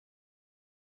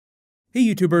Hey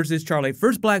YouTubers, it's Charlie.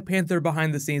 First Black Panther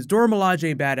behind the scenes, Dora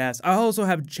Milaje badass. I also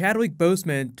have Chadwick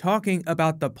Boseman talking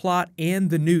about the plot and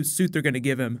the new suit they're gonna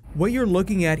give him. What you're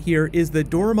looking at here is the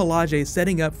Dora Milaje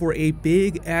setting up for a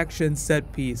big action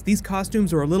set piece. These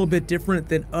costumes are a little bit different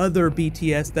than other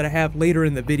BTS that I have later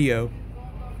in the video.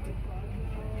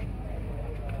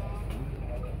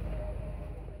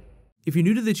 If you're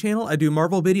new to the channel, I do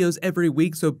Marvel videos every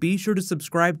week, so be sure to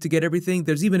subscribe to get everything.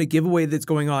 There's even a giveaway that's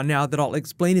going on now that I'll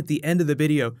explain at the end of the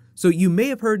video. So you may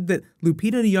have heard that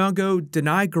Lupita Nyong'o,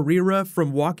 Danai Gurira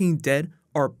from Walking Dead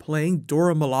are playing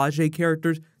Dora Milaje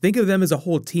characters. Think of them as a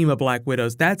whole team of Black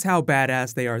Widows. That's how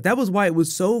badass they are. That was why it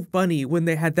was so funny when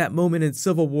they had that moment in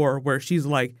Civil War where she's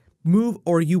like, "Move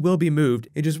or you will be moved."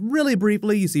 And just really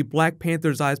briefly, you see Black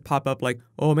Panther's eyes pop up like,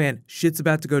 oh man, shit's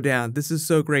about to go down. This is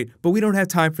so great. But we don't have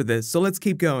time for this, so let's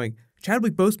keep going.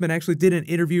 Chadwick Boseman actually did an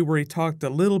interview where he talked a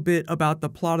little bit about the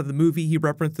plot of the movie. He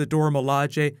referenced the Dora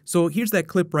Milaje. So here's that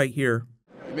clip right here.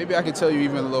 Maybe I can tell you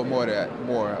even a little more of that.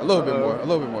 A little bit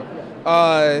more.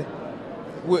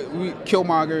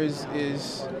 Killmonger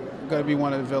is going to be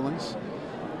one of the villains,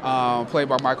 played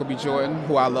by Michael B. Jordan,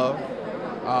 who I love.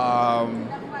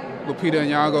 Lupita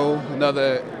Nyong'o,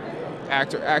 another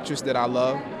actress that I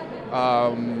love,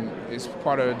 is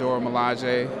part of the Dora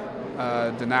Milaje.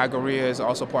 Danai Gurira is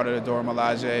also part of the Dora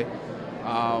Milaje.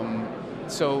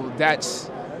 So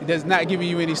it does not giving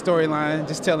you any storyline,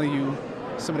 just telling you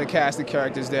some of the cast and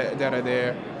characters that are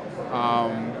there.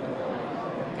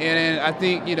 And I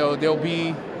think there'll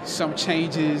be some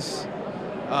changes,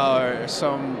 or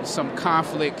some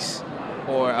conflicts,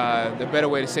 or the better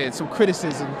way to say it, some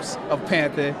criticisms of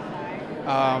Panther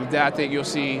that I think you'll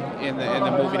see in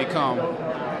the movie to come.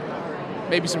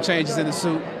 Maybe some changes in the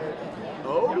suit.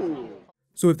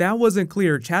 So if that wasn't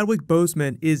clear, Chadwick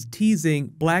Boseman is teasing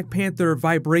Black Panther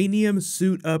vibranium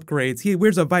suit upgrades. He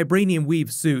wears a vibranium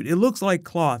weave suit. It looks like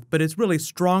cloth, but it's really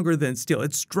stronger than steel.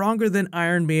 It's stronger than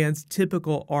Iron Man's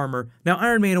typical armor. Now,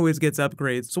 Iron Man always gets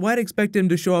upgrades, so I'd expect him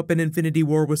to show up in Infinity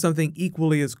War with something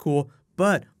equally as cool.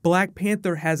 But Black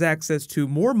Panther has access to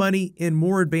more money and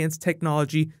more advanced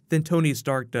technology than Tony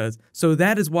Stark does. So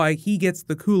that is why he gets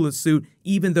the coolest suit,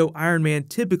 even though Iron Man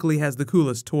typically has the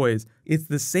coolest toys. It's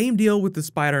the same deal with the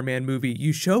Spider-Man movie.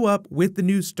 You show up with the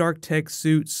new Stark Tech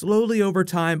suit slowly over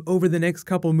time, over the next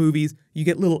couple movies. You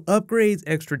get little upgrades,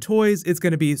 extra toys. It's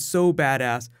going to be so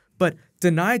badass. But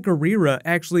Danai Gurira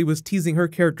actually was teasing her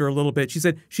character a little bit. She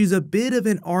said she's a bit of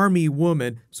an army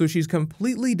woman, so she's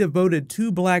completely devoted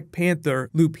to Black Panther.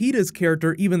 Lupita's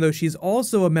character, even though she's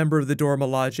also a member of the Dora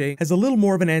Milaje, has a little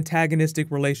more of an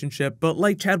antagonistic relationship, but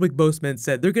like Chadwick Boseman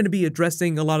said, they're going to be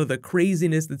addressing a lot of the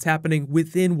craziness that's happening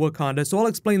within Wakanda, so I'll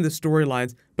explain the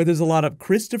storylines, but there's a lot of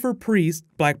Christopher Priest,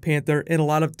 Black Panther, and a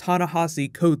lot of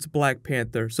Ta-Nehisi Coates, Black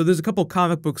Panther, so there's a couple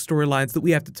comic book storylines that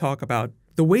we have to talk about.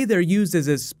 The way they're used is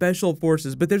as special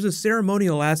forces, but there's a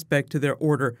ceremonial aspect to their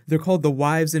order. They're called the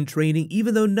Wives in Training,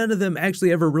 even though none of them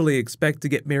actually ever really expect to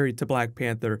get married to Black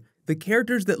Panther. The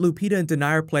characters that Lupita and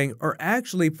Danai are playing are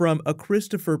actually from a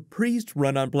Christopher Priest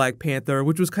run on Black Panther,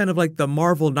 which was kind of like the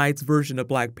Marvel Knights version of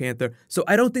Black Panther. So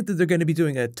I don't think that they're going to be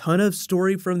doing a ton of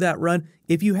story from that run.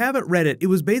 If you haven't read it, it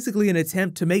was basically an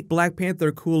attempt to make Black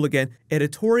Panther cool again.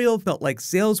 Editorial felt like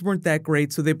sales weren't that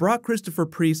great, so they brought Christopher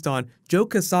Priest on. Joe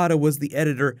Quesada was the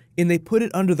editor, and they put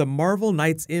it under the Marvel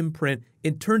Knights imprint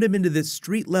and turned him into this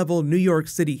street-level New York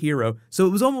City hero. So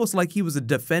it was almost like he was a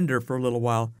defender for a little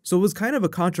while. So it was kind of a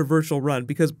controversial run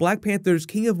because Black Panther's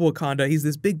King of Wakanda, he's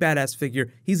this big badass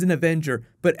figure, he's an Avenger,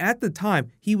 but at the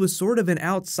time, he was sort of an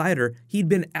outsider. He'd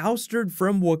been ousted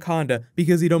from Wakanda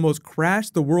because he'd almost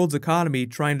crashed the world's economy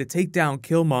trying to take down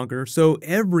Killmonger, so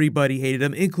everybody hated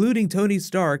him, including Tony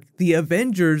Stark. The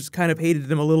Avengers kind of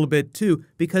hated him a little bit too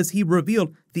because he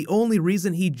revealed the only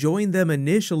reason he joined them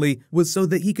initially was so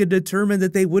that he could determine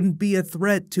that they wouldn't be a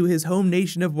threat to his home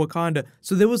nation of Wakanda.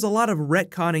 So there was a lot of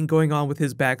retconning going on with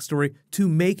his backstory to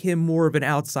make him more of an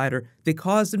outsider. They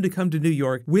caused him to come to New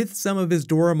York with some of his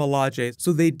Dora Milaje,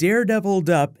 so they daredeviled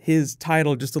up his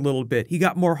title just a little bit. He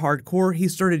got more hardcore, he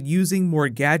started using more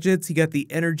gadgets, he got the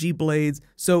energy blades,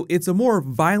 so it's a more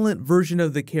violent version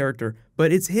of the character.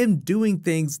 But it's him doing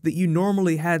things that you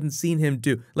normally hadn't seen him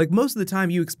do. Like most of the time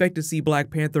you expect to see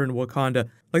Black Panther in Wakanda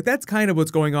Like, that's kind of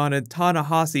what's going on in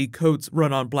Ta-Nehisi Coates'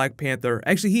 run on Black Panther.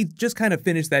 Actually, he just kind of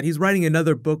finished that. He's writing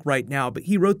another book right now, but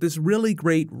he wrote this really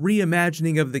great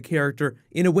reimagining of the character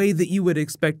in a way that you would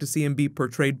expect to see him be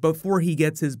portrayed before he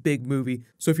gets his big movie.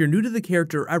 So if you're new to the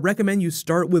character, I recommend you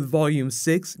start with Volume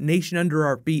 6, Nation Under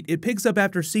Our Feet. It picks up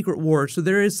after Secret War, so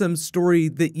there is some story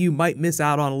that you might miss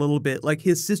out on a little bit, like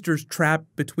his sister's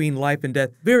trapped between life and death.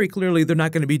 Very clearly, they're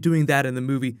not going to be doing that in the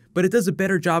movie, but it does a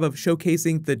better job of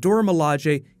showcasing the Dora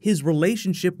Milaje, his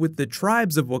relationship with the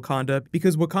tribes of Wakanda,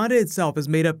 because Wakanda itself is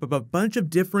made up of a bunch of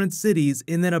different cities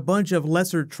and then a bunch of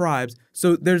lesser tribes.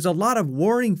 So there's a lot of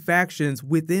warring factions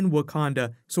within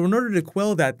Wakanda. So in order to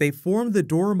quell that, they formed the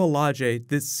Dora Milaje,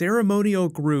 this ceremonial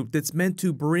group that's meant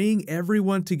to bring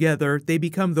everyone together. They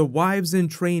become the wives in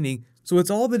training. So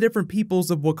it's all the different peoples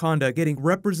of Wakanda getting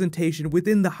representation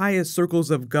within the highest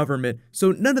circles of government.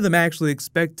 So none of them actually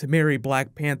expect to marry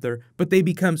Black Panther, but they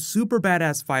become super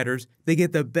badass fighters. They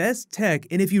get the best tech,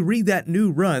 and if you read that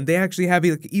new run, they actually have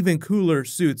even cooler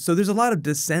suits. So there's a lot of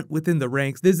dissent within the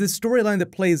ranks. There's this storyline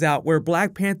that plays out where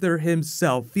Black Panther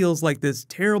himself feels like this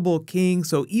terrible king,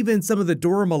 so even some of the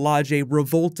Dora Milaje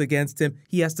revolt against him.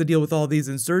 He has to deal with all these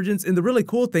insurgents, and the really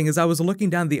cool thing is I was looking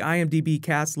down the IMDb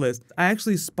cast list. I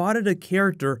actually spotted a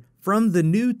character from the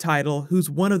new title who's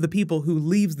one of the people who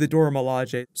leaves the Dora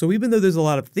Milaje. So even though there's a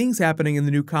lot of things happening in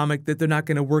the new comic that they're not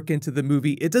going to work into the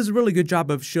movie, it does a really good job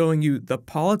of showing you the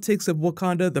politics of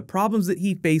Wakanda, the problems that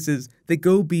he faces that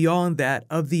go beyond that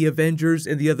of the Avengers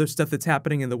and the other stuff that's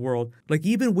happening in the world. Like,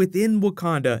 even within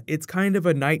Wakanda, it's kind of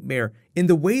a nightmare. And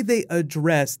the way they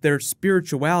address their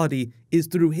spirituality is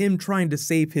through him trying to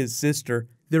save his sister.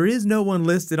 There is no one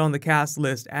listed on the cast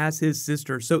list as his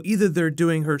sister, so either they're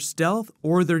doing her stealth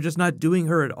or they're just not doing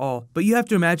her at all. But you have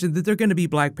to imagine that they're going to be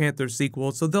Black Panther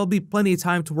sequels, so there'll be plenty of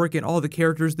time to work in all the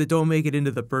characters that don't make it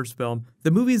into the first film.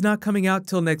 The movie's not coming out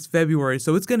till next February,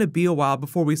 so it's going to be a while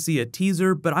before we see a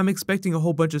teaser, but I'm expecting a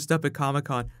whole bunch of stuff at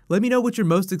Comic-Con. Let me know what you're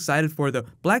most excited for, though.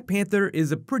 Black Panther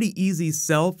is a pretty easy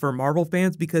sell for Marvel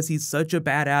fans because he's such a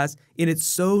badass, and it's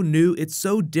so new, it's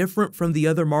so different from the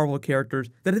other Marvel characters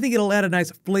that I think it'll add a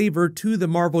nice flavor to the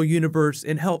Marvel universe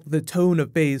and help the tone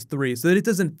of Phase 3 so that it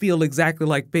doesn't feel exactly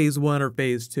like Phase 1 or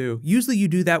Phase 2. Usually you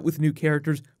do that with new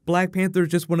characters. Black Panther is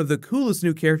just one of the coolest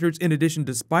new characters in addition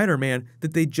to Spider-Man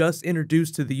that they just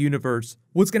introduced to the universe.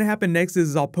 What's going to happen next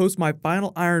is I'll post my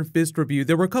final Iron Fist review.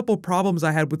 There were a couple problems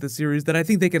I had with the series that I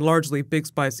think they can largely fix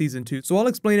by Season 2. So I'll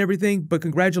explain everything, but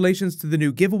congratulations to the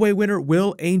new giveaway winner,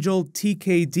 Will Angel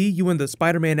TKD. You won the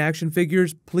Spider-Man action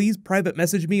figures. Please private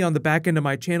message me on the back end of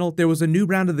my channel. There was a new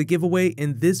round of the giveaway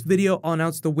in this video. I'll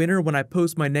announce the winner when I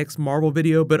post my next Marvel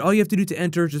video, but all you have to do to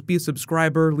enter is just be a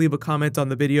subscriber, leave a comment on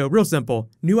the video. Real simple.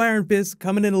 New Iron Fist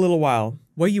coming in a little while.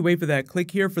 While you wait for that,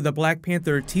 click here for the Black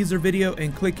Panther teaser video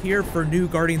and click here for new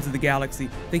Guardians of the Galaxy.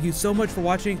 Thank you so much for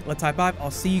watching. Let's high five.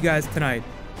 I'll see you guys tonight.